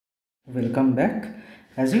Welcome back.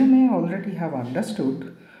 As you may already have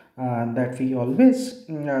understood, that we always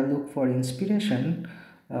look for inspiration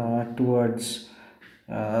towards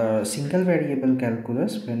single variable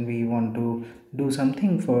calculus when we want to do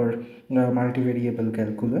something for multivariable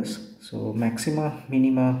calculus. So maxima,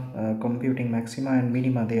 minima, computing maxima and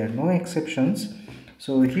minima, they are no exceptions.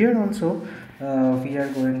 So here also we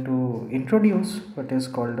are going to introduce what is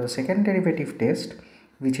called a second derivative test,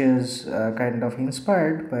 which is kind of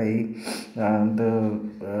inspired by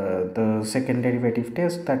the second derivative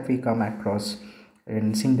test that we come across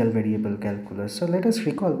in single variable calculus. So let us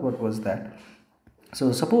recall what was that.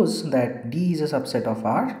 So suppose that D is a subset of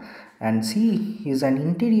R and C is an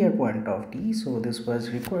interior point of D. So this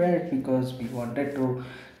was required because we wanted to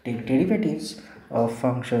take derivatives of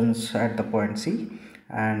functions at the point C.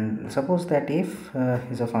 And suppose that f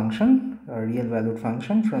is a function, a real valued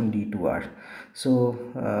function from D to R. So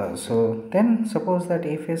then suppose that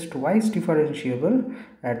f is twice differentiable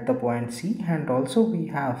at the point C, and also we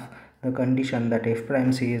have the condition that f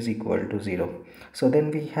prime c is equal to 0. So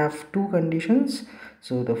then we have two conditions.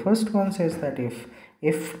 So the first one says that if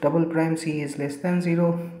f double prime c is less than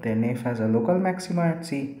 0, then f has a local maxima at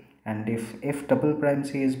c, and if f double prime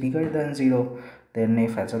c is bigger than 0, then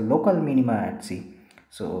f has a local minima at c.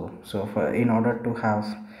 So in order to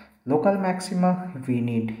have local maxima, we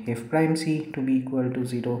need f prime c to be equal to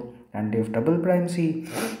 0 and f double prime c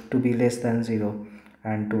to be less than 0.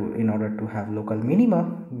 And in order to have local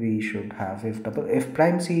minima, we should have f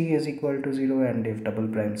prime c is equal to 0 and f double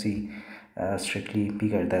prime c strictly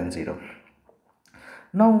bigger than 0.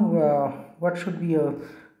 Now what should be a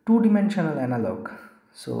two-dimensional analog?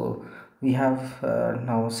 So we have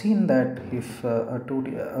now seen that if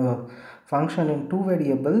a function in two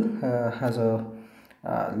variable has a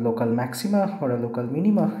local maxima or a local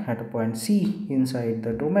minima at a point C inside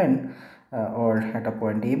the domain, or at a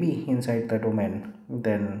point AB inside the domain,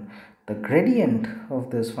 then the gradient of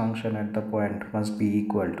this function at the point must be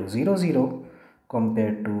equal to 0, 0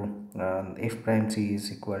 compared to f prime c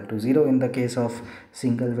is equal to 0 in the case of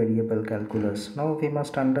single variable calculus. Now we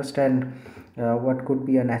must understand what could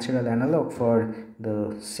be a natural analog for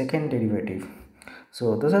the second derivative.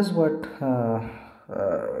 So this is what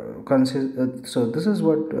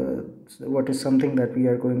what is something that we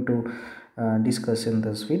are going to discuss in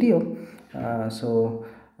this video.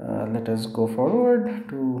 Let us go forward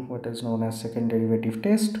to what is known as second derivative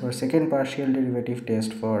test or second partial derivative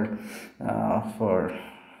test for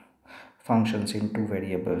functions in two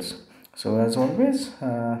variables. So as always,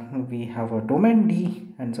 we have a domain D,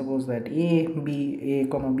 and suppose that a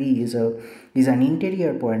comma b is an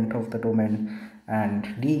interior point of the domain,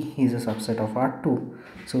 and D is a subset of R2.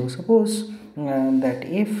 So suppose that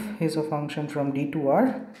f is a function from D to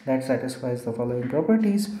R that satisfies the following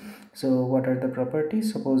properties. So what are the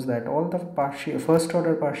properties? Suppose that all the first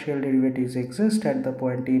order partial derivatives exist at the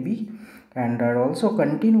point AB and are also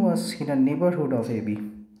continuous in a neighborhood of AB.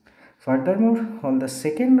 Furthermore, all the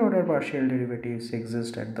second order partial derivatives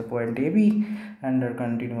exist at the point AB and are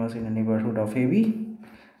continuous in a neighborhood of AB.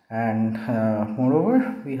 And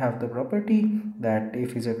moreover, we have the property that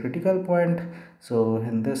f is a critical point. So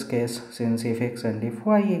in this case, since fx and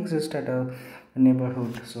fy exist at a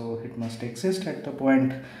neighborhood, so it must exist at the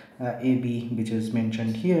point AB, which is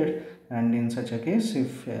mentioned here. And in such a case,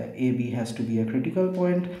 if AB has to be a critical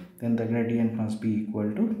point, then the gradient must be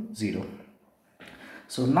equal to 0.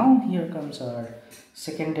 So now here comes our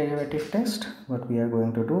second derivative test. What we are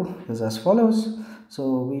going to do is as follows.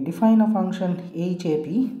 So we define a function h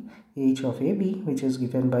of AB, which is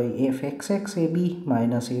given by fxxab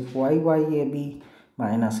minus fyyab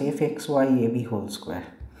minus fxyab whole square.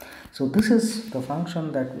 So this is the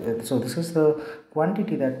function that this is the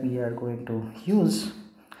quantity that we are going to use,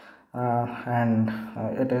 and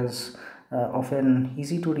it is often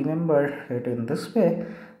easy to remember it in this way.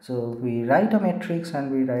 So we write a matrix and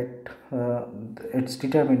we write its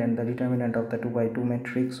determinant, the determinant of the 2 by 2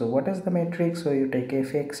 matrix. So what is the matrix? So you take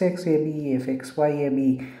fxxab,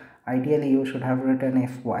 fxyab. Ideally you should have written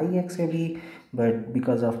fyxab, but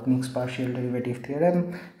because of mixed partial derivative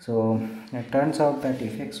theorem, so it turns out that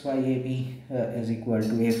fxyab is equal to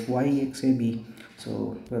fyxab.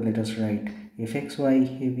 So let us write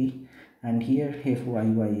fxyab and here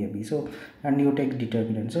fyyab. So and you take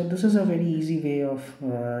determinant. So this is a very easy way of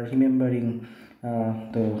remembering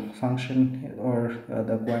the function or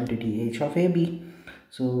the quantity h of ab.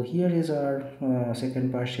 So here is our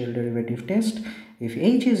second partial derivative test. If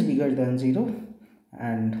h is bigger than 0,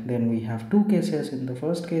 and then we have two cases. In the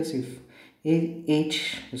first case, if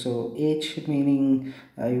h, so h meaning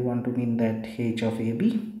you want to mean that h of ab,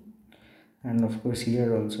 and of course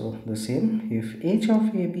here also the same. If h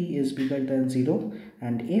of AB is bigger than 0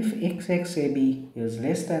 and if xxab is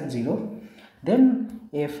less than 0, then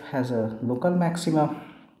f has a local maxima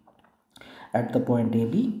at the point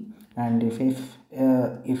AB, and if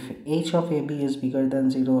h of AB is bigger than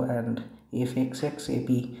 0 and if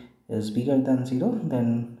xxab is bigger than 0,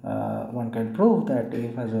 then one can prove that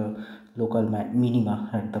f has a local minima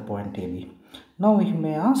at the point AB. Now you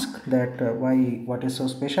may ask that what is so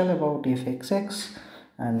special about fxx,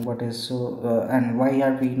 and what is so and why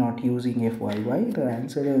are we not using fyy? The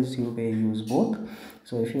answer is you may use both.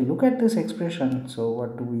 So if you look at this expression, so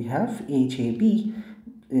what do we have? HAB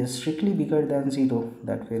is strictly bigger than 0.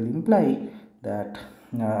 That will imply that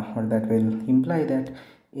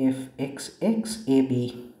if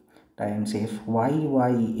xxab times if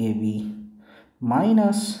yyab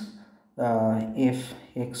minus if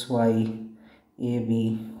xyab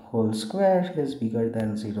whole square is bigger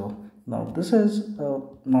than 0. Now this is a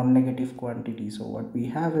non-negative quantity, so what we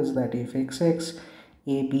have is that if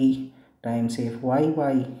xxab times if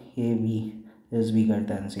yyab is bigger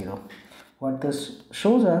than 0. What this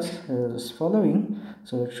shows us is following.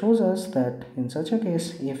 So it shows us that in such a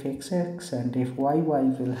case, if xx and if yy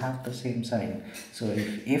will have the same sign. So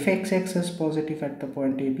if xx is positive at the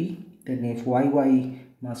point AB, then if yy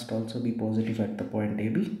must also be positive at the point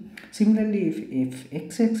AB. Similarly, if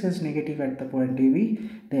xx is negative at the point AB,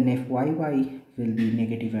 then if yy will be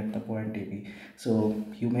negative at the point AB. So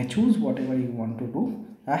you may choose whatever you want to do.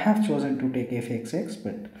 I have chosen to take fxx,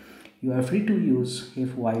 but you are free to use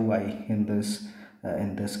fyy in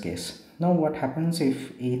this case. Now what happens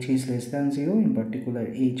if h is less than 0, in particular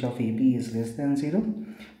h of AB is less than 0?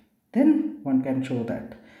 Then one can show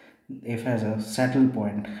that f has a saddle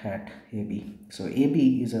point at AB. So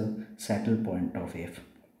AB is a saddle point of f.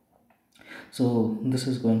 So this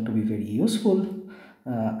is going to be very useful,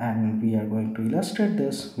 and we are going to illustrate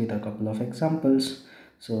this with a couple of examples.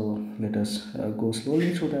 So let us go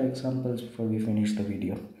slowly through the examples before we finish the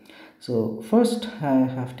video. So first I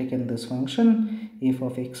have taken this function f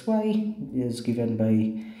of xy is given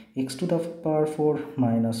by x to the power 4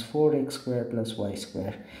 minus 4x square plus y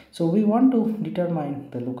square. So we want to determine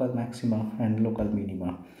the local maxima and local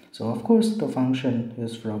minima. So of course the function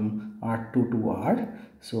is from R2 to R.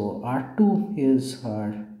 So R2 is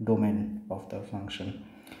our domain of the function.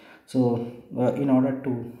 So in order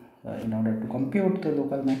to compute the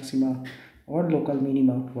local maxima or local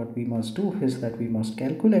minima, what we must do is that we must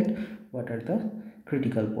calculate what are the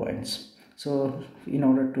critical points. So in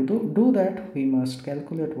order to do that, we must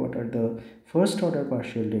calculate what are the first order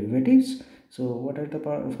partial derivatives. So what are the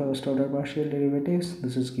first order partial derivatives?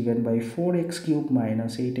 This is given by 4x cube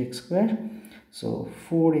minus 8x square. So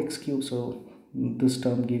 4x cube, so this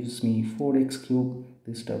term gives me 4x cube,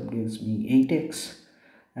 this term gives me 8x.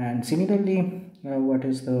 And similarly, what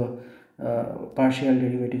is the partial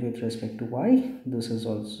derivative with respect to y? This is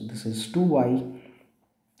 2y.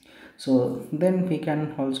 So then we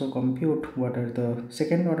can also compute what are the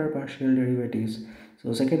second order partial derivatives.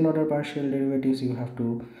 So second order partial derivatives, you have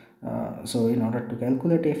to so in order to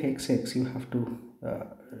calculate fxx, you have to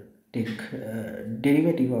take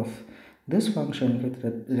derivative of this function with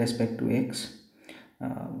respect to x.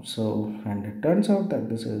 And it turns out that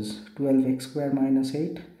this is 12x square minus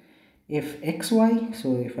 8. If xy,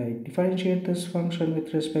 so if I differentiate this function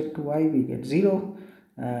with respect to y, we get 0,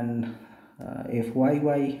 and if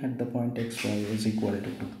yy at the point xy is equal to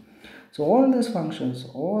 2. So all these functions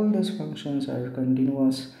are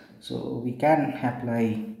continuous, so we can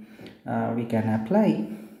apply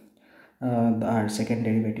our second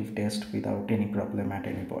derivative test without any problem at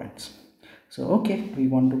any points. So okay, we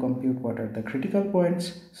want to compute what are the critical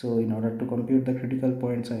points. So in order to compute the critical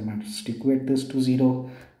points, I must equate this to 0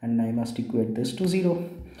 and I must equate this to 0.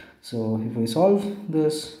 So if we solve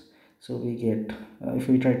this, so we get if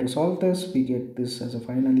we try to solve this, we get this as a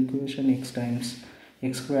final equation: x times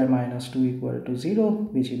x square minus 2 equal to 0,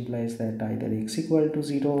 which implies that either x equal to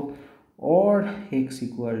 0 or x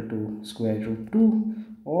equal to square root 2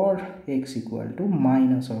 or x equal to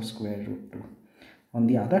minus of square root 2. On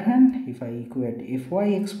the other hand, if I equate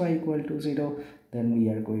fyxy equal to 0, then we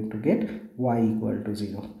are going to get y equal to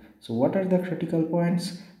 0. So what are the critical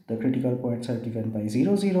points? The critical points are given by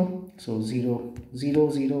 0, 0. So 0, 0,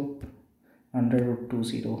 0, under root 2,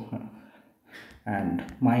 0, and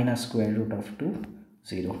minus square root of 2,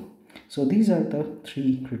 0. So these are the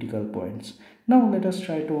three critical points. Now let us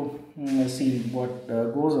try to see what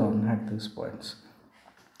goes on at these points.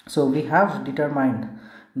 So we have determined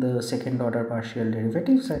the second order partial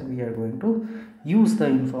derivatives and we are going to use the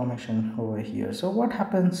information over here. So what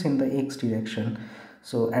happens in the x direction?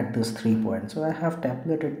 So at this 3 points, so I have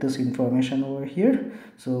tabulated this information over here.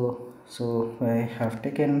 So I have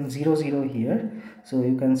taken 0 0 here. So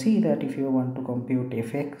you can see that if you want to compute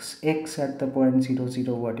fx at the point 0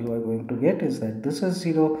 0, what you are going to get is that this is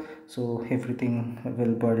 0, so everything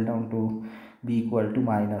will boil down to be equal to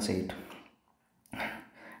 -8.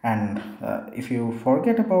 And if you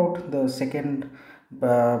forget about the second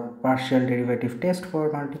partial derivative test for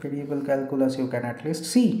multivariable calculus, you can at least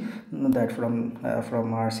see that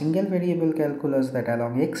from our single variable calculus, that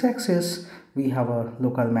along x-axis we have a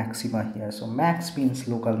local maxima here. So max means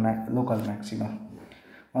local maxima.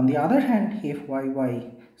 On the other hand, if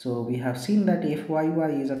yy, so we have seen that if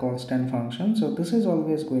yy is a constant function, so this is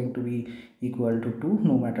always going to be equal to 2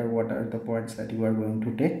 no matter what are the points that you are going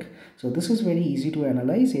to take. So this is very easy to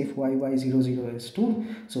analyze. If yy 0 is 2,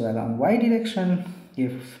 so along y direction,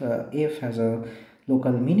 if f has a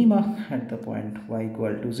local minima at the point y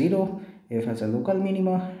equal to 0, f has a local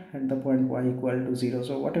minima at the point y equal to 0,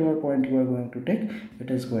 so whatever point you are going to take, it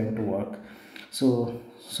is going to work. So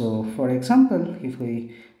for example, if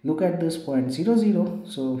we look at this point 0 0,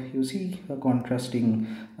 so you see a contrasting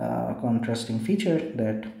feature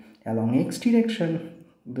that along x direction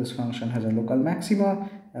this function has a local maxima,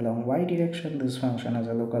 along y direction this function has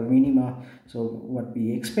a local minima. So what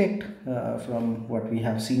we expect from what we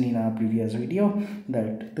have seen in our previous video,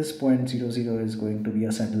 that this point 0 0 is going to be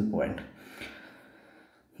a saddle point.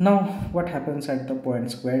 Now what happens at the point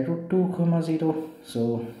square root 2 comma 0?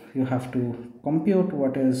 So you have to compute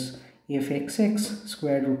what is fxx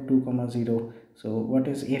square root 2 comma 0. So what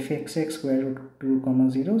is fxx square root 2 comma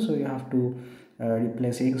 0? So you have to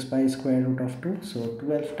replace x by square root of 2. So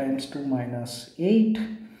 12 times 2 minus 8.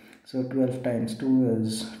 So 12 times 2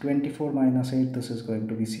 is 24 minus 8. This is going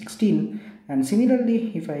to be 16. And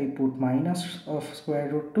similarly, if I put minus of square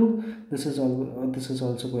root 2, this is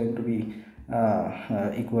also going to be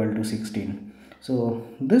equal to 16. So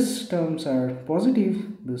these terms are positive,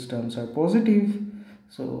 these terms are positive.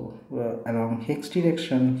 So along x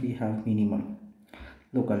direction we have minimum,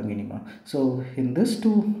 local minima. So in these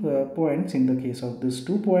 2 points, in the case of these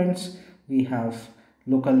 2 points, we have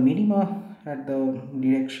local minima at the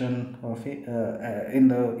direction of in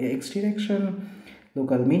the x direction,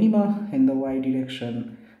 local minima in the y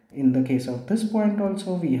direction. In the case of this point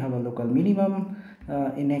also, we have a local minimum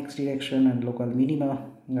in x direction and local minima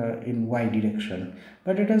in y direction.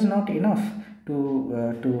 But it is not enough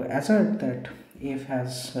to assert that f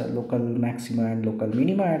has local maxima and local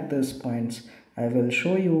minima at these points. I will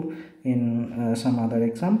show you in some other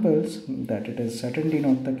examples that it is certainly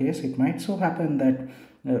not the case. It might so happen that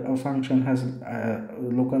a function has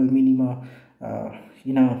local minima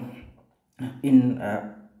in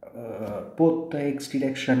both the x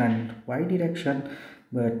direction and y direction,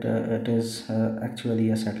 but it is actually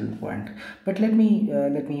a saddle point. But let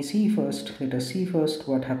us see first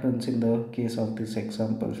what happens in the case of this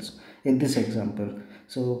example.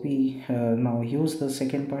 So we now use the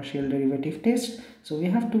second partial derivative test. So we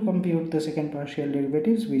have to compute the second partial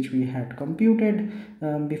derivatives which we had computed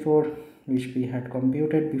before,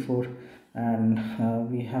 and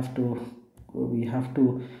we have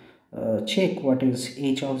to check what is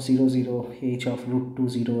h of 0 0, h of root 2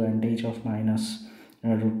 0, and h of minus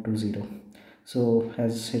root 2 0. So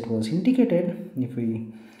as it was indicated, if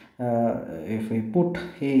we put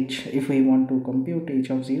h, if we want to compute h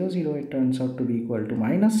of 0 0, it turns out to be equal to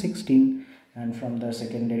 -16, and from the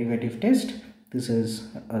second derivative test, this is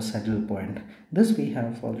a saddle point. This we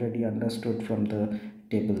have already understood from the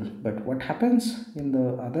table. But what happens in the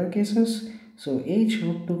other cases? So h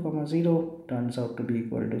root 2 comma 0 turns out to be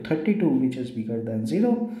equal to 32, which is bigger than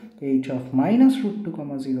 0. h of minus root 2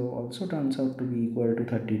 comma 0 also turns out to be equal to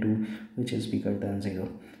 32, which is bigger than 0.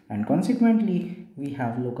 And consequently, we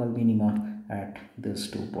have local minima at these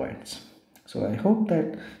 2 points. So I hope that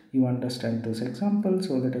you understand this example.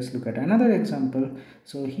 So let us look at another example.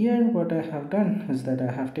 So here what I have done is that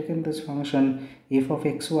I have taken this function f of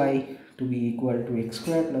xy to be equal to x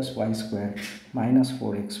square plus y square minus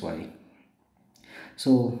 4xy.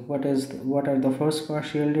 So what are the first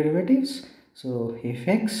partial derivatives? So if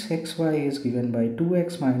xy is given by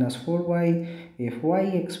 2x minus 4y, if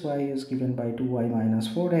yxy is given by 2y minus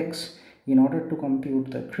 4x, in order to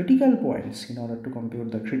compute the critical points,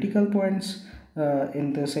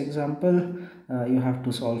 in this example, you have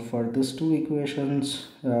to solve for these 2 equations,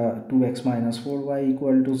 2x minus 4y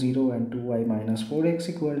equal to 0 and 2y minus 4x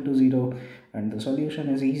equal to 0, and the solution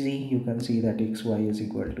is easy. You can see that xy is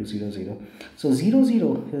equal to 0 0. So 0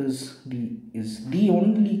 0 is the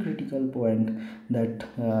only critical point that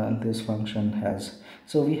this function has.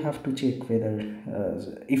 So we have to check whether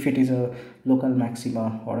if it is a local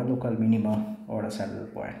maxima or a local minima or a saddle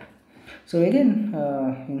point. So again,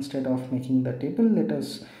 instead of making the table, let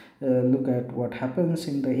us look at what happens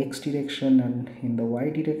in the x direction and in the y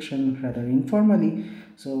direction rather informally.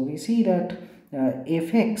 So we see that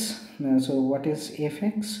fx, so what is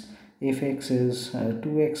fx? Fx is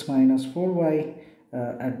 2x minus 4y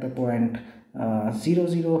at the point 0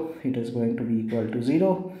 0. It is going to be equal to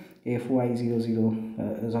 0. Fy 0 0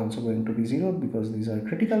 is also going to be 0 because these are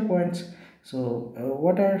critical points. So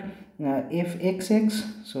what are fxx?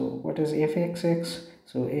 So what is fxx?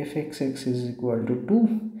 So fxx is equal to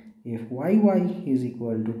 2. If yy is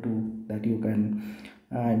equal to 2, that you can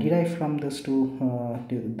derive from these two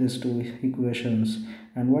equations.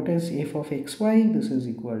 And what is f of xy? This is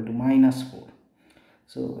equal to minus 4.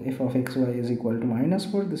 So f of xy is equal to minus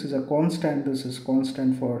 4. This is a constant. This is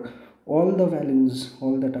constant for all the values,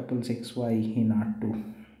 all the tuples xy in R2.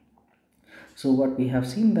 So what we have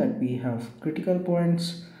seen, that we have critical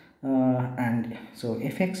points and so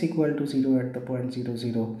fx equal to 0 at the point 0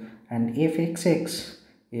 0, and fxx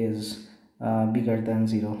is bigger than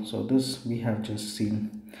 0. So this we have just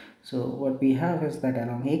seen. So what we have is that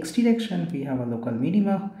along x direction we have a local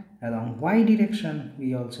minima, along y direction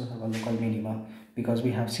we also have a local minima, because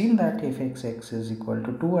we have seen that fxx is equal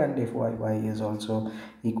to 2 and fyy is also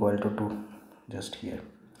equal to 2 just here.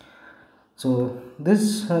 So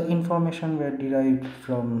this information were derived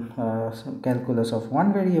from calculus of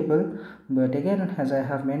one variable, but again, as I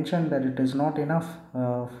have mentioned, that it is not enough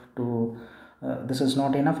this is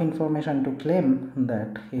not enough information to claim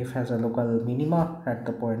that f has a local minima at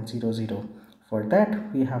the point 0 0. For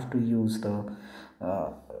that we have to use the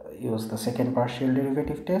second partial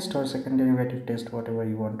derivative test or second derivative test, whatever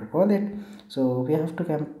you want to call it. So we have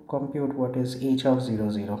to compute what is h of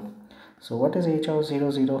 0 0. So what is h of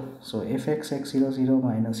 0 0? So fxx 0 0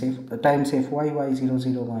 minus f times fyy 0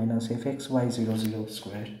 0 minus fxy 0 0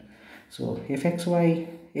 square. So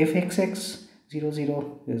fxx 0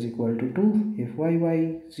 0 is equal to 2,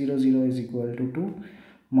 fyy 0 0 is equal to 2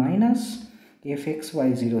 minus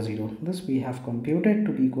fxy 0 0. This we have computed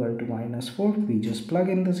to be equal to minus 4. We just plug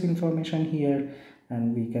in this information here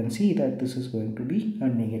and we can see that this is going to be a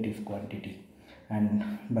negative quantity,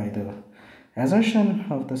 and by the assertion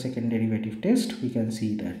of the second derivative test we can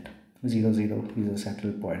see that 0 0 is a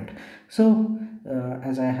saddle point. So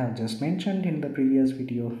as I have just mentioned in the previous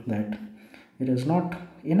video, that it is not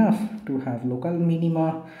enough to have local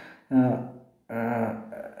minima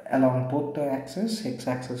along both the axes,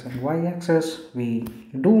 x-axis and y-axis. We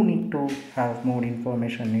do need to have more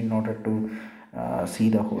information in order to see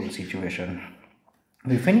the whole situation.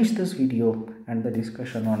 We finish this video and the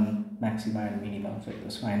discussion on maxima and minima with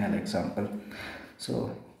this final example.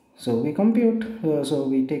 So we compute, so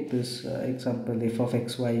we take this example, f of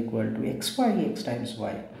xy equal to xy x times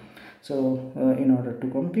y. So in order to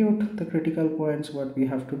compute the critical points, what we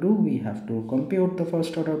have to do, we have to compute the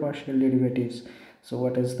first order partial derivatives. So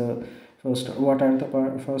what are the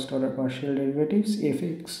first order partial derivatives?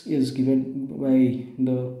 Fx is given by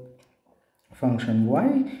the function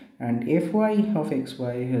y, and fy of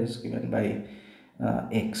xy is given by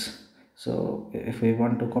x. So if we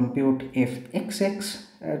want to compute fxx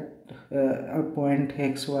at a point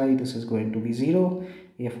xy, this is going to be 0.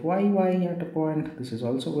 fyy at a point, this is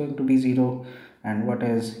also going to be 0. And what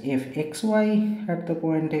is fxy at the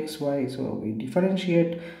point xy? So we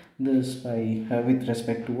differentiate this by with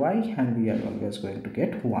respect to y, and we are always going to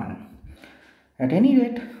get 1. At any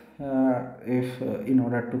rate, if in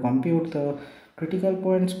order to compute the critical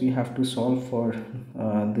points, we have to solve for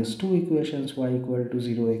these two equations, y equal to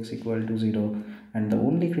 0, x equal to 0, and the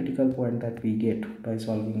only critical point that we get by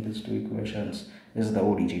solving these two equations is the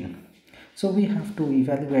origin. So we have to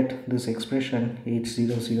evaluate this expression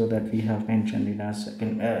h00 that we have mentioned in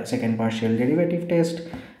our second partial derivative test,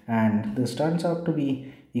 and this turns out to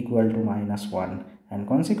be equal to -1, and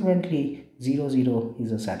consequently 0 0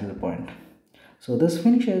 is a saddle point. So this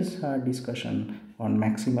finishes our discussion on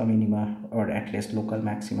maxima minima, or at least local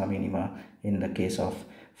maxima minima, in the case of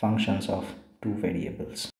functions of two variables.